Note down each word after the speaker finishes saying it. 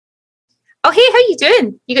Oh, hey, how you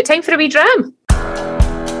doing? You got time for a wee dram?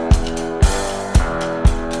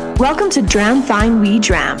 Welcome to Dram Fine Wee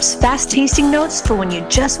Drams, fast tasting notes for when you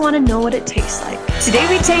just want to know what it tastes like. Today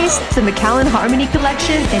we taste the Macallan Harmony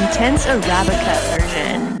Collection Intense Arabica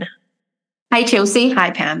version. Hi, Chelsea.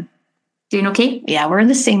 Hi, Pam. Doing okay? Yeah, we're in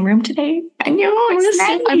the same room today. I know, it's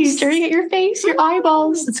nice. I'm staring at your face, your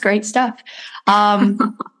eyeballs. It's great stuff. Do you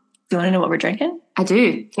want to know what we're drinking? I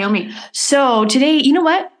do. Tell me. So today, you know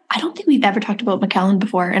what? I don't think we've ever talked about Macallan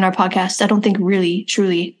before in our podcast. I don't think really,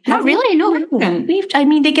 truly. Not really? No, we haven't. I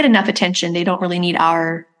mean, they get enough attention. They don't really need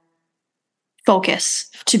our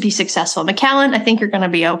focus to be successful. Macallan, I think you're going to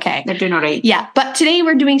be okay. They're doing all right. Yeah, but today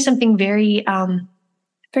we're doing something very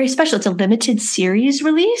special. It's a limited series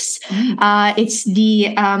release. It's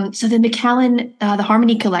the Macallan, the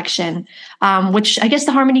Harmony Collection, which I guess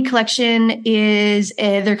the Harmony Collection is,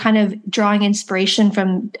 they're kind of drawing inspiration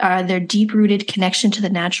from their deep-rooted connection to the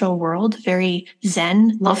natural world. Very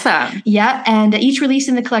zen. Love that. Yeah, and each release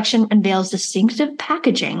in the collection unveils distinctive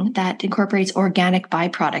packaging that incorporates organic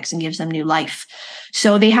byproducts and gives them new life.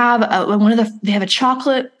 So they have they have a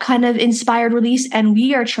chocolate kind of inspired release, and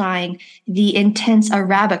we are trying the Intense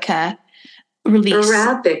Arabica release.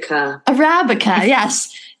 Arabica,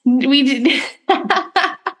 yes. We did.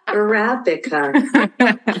 Arabica.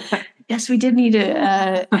 Yes, we did need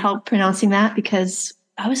to help pronouncing that because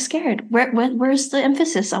I was scared. Where's the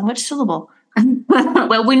emphasis on which syllable?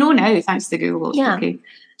 Well, we know now thanks to Google. Yeah. Okay.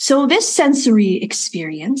 So this sensory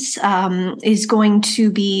experience is going to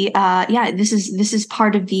be this is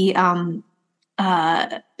part of the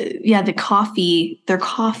the coffee, their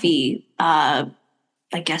coffee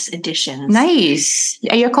I guess editions. Nice.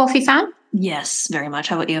 Are you a coffee fan? Yes, very much.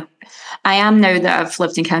 How about you? I am now that I've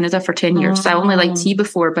lived in Canada for 10 years. I only liked tea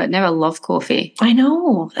before, but now I love coffee. I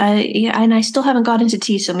know. And I still haven't got into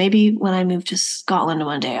tea, so maybe when I move to Scotland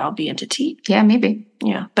one day, I'll be into tea. Yeah, maybe.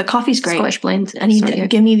 Yeah, but coffee's great. Scottish blend. I need to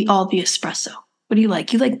give me all the espresso. What do you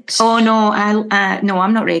like? You like? Oh no, no,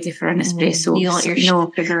 I'm not ready for an espresso. You want your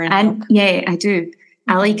sugar and milk? Yeah, I do.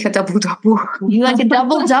 I like a double-double. You like a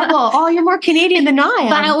double-double? Oh, you're more Canadian than I am.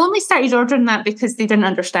 But I only started ordering that because they didn't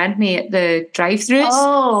understand me at the drive-thrus.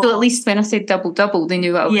 Oh. So at least when I said double-double, they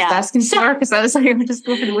knew what I was asking for, because I was like, I'm just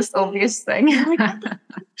going for the most obvious thing.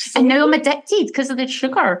 And now I'm addicted because of the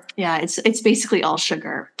sugar. Yeah, it's basically all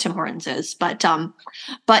sugar, Tim Hortons is. But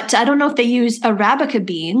I don't know if they use Arabica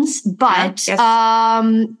beans. But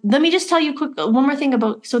let me just tell you one more thing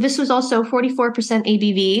about. So this was also 44%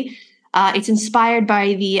 ABV. It's inspired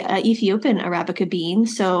by the Ethiopian Arabica bean.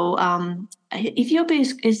 So Ethiopia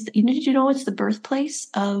is did you know it's the birthplace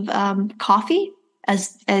of coffee,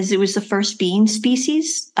 as it was the first bean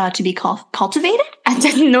species to be cultivated? I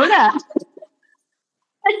didn't know that.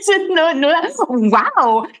 I did not know that.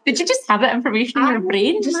 Wow. Did you just have that information in your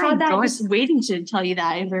brain? Just had that. I was waiting to tell you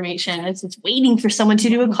that information. It's waiting for someone to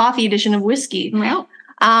do a coffee edition of whiskey. Well,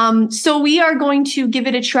 so we are going to give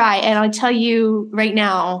it a try. And I'll tell you right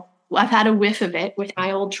now, I've had a whiff of it with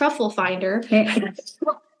my old truffle finder. And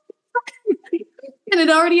it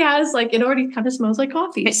already kind of smells like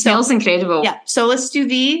coffee. It smells incredible. Yeah. So let's do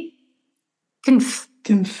the Conf.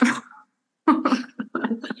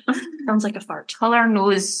 Sounds like a fart. Color,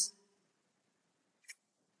 nose,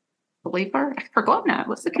 flavor. I forgot now.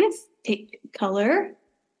 What's the conf? Color.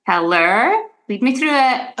 Lead me through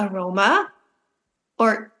it. Aroma.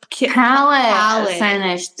 Or palette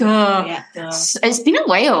finish. Duh. Yeah, duh. It's been a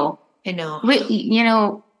while. I know. Wait,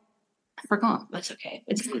 I forgot. That's okay.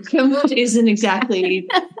 It isn't exactly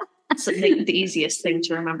the easiest thing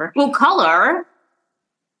to remember. Well, color.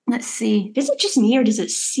 Let's see. Is it just me or does it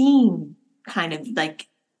seem kind of like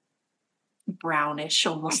brownish,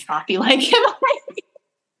 almost coffee-like?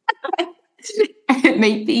 It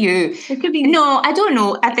might be you. It could be. No, I don't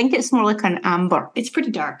know. I think it's more like an amber. It's pretty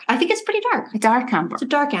dark. I think it's pretty dark. A dark amber. It's a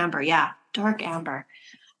dark amber, yeah. Dark amber.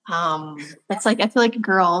 That's like, I feel like a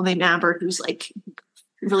girl named Amber who's like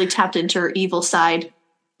really tapped into her evil side.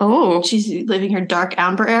 Oh. She's living her dark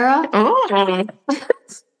amber era. Oh.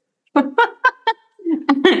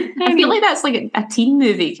 I feel like that's like a teen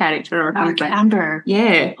movie character or something. Dark amber.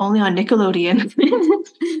 Yeah. Only on Nickelodeon.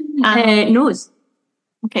 Nose.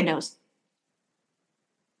 Okay, nose.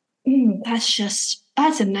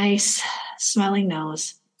 That's a nice smelling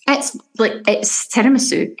nose. It's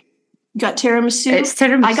tiramisu. You got tiramisu. It's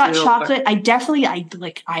tiramisu. I got chocolate.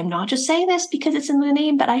 I'm not just saying this because it's in the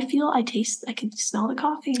name, but I feel I can smell the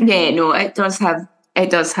coffee. Yeah, no, it does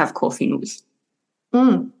have coffee notes.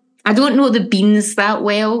 I don't know the beans that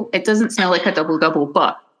well. It doesn't smell like a double-double,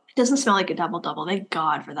 but it doesn't smell like a double-double. Thank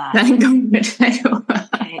God for that. Thank God.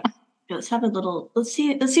 Okay. Let's have a little. Let's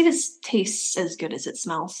see if it tastes as good as it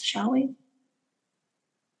smells, shall we?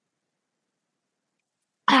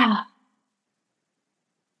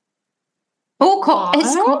 Oh,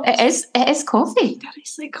 it is coffee. Did I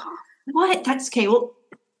say coffee? What? That's okay. Well,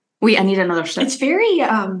 wait, I need another sip. It's very,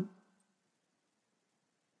 I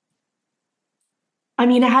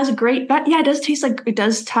mean, it has a great, it does taste like, it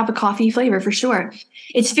does have a coffee flavor for sure.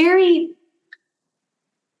 It's very,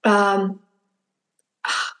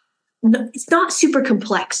 it's not super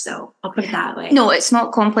complex though. I'll put it that way. No, it's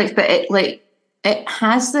not complex, but it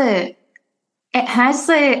has the,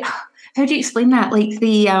 how do you explain that? Like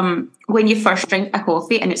the, when you first drink a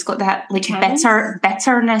coffee and it's got that like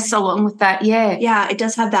bitterness along with that. Yeah. Yeah, it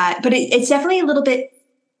does have that, but it's definitely a little bit,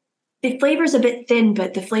 the flavor is a bit thin,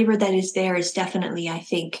 but the flavor that is there is definitely, I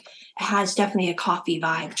think, it has definitely a coffee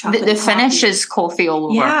vibe. The finish is coffee all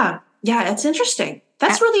over. Yeah. Yeah, that's interesting.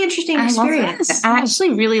 That's really interesting experience. I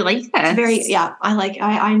actually really like that.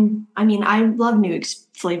 I love new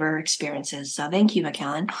flavor experiences. So thank you,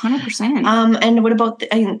 Macallan. 100%. And what about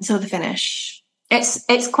the finish?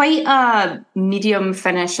 It's quite a medium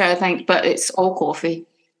finish, I think, but it's all coffee.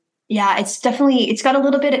 Yeah, it's got a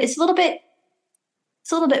little bit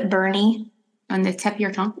burny. On the tip of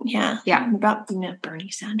your tongue? Yeah. Yeah. About Bernie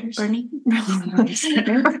Sanders. Bernie?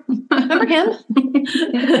 Remember him?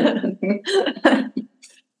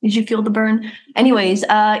 Did you feel the burn? Anyways,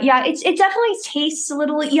 it definitely tastes a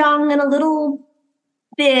little young and a little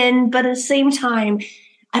thin, but at the same time,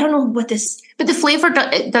 I don't know what this... But the flavour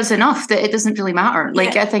does enough that it doesn't really matter.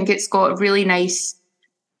 Like, I think it's got a really nice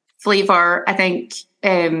flavour. I think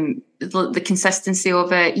the consistency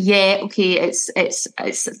of it, it's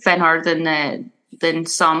thinner than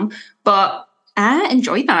some, but I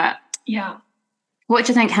enjoy that. Yeah. What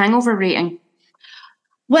do you think hangover rating?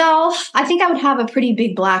 Well, I think I would have a pretty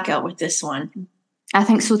big blackout with this one. I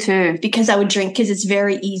think so too. Because it's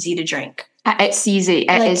very easy to drink. It's easy.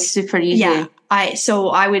 It is super easy. Yeah. So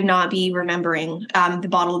I would not be remembering the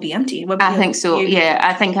bottle would be empty. I think so. Yeah.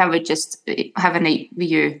 I think I would just have a night with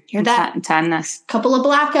you. Hear that? And tan this. Couple of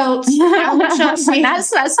blackouts.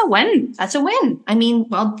 That's a win. That's a win. I mean,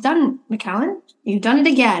 well done, Macallan. You've done it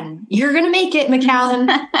again. You're going to make it, Macallan.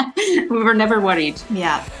 We were never worried.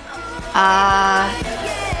 Yeah.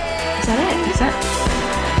 Is that it?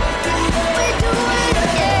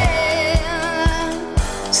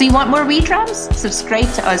 So you want more wee drams?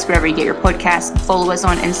 Subscribe to us wherever you get your podcasts. Follow us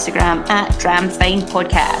on Instagram at Dramfine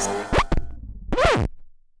Podcast.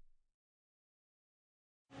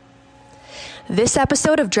 This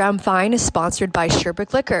episode of Dramfine is sponsored by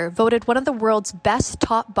Sherbrooke Liquor, voted one of the world's best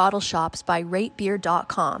top bottle shops by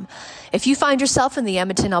ratebeer.com. If you find yourself in the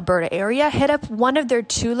Edmonton, Alberta area, hit up one of their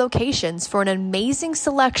 2 locations for an amazing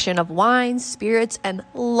selection of wines, spirits, and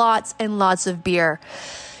lots of beer.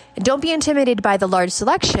 And don't be intimidated by the large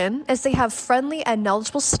selection, as they have friendly and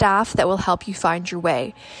knowledgeable staff that will help you find your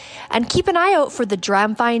way. And keep an eye out for the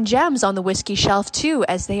Dramfine gems on the whiskey shelf too,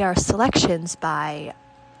 as they are selections by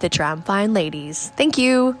the Dramfine ladies. Thank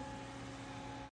you.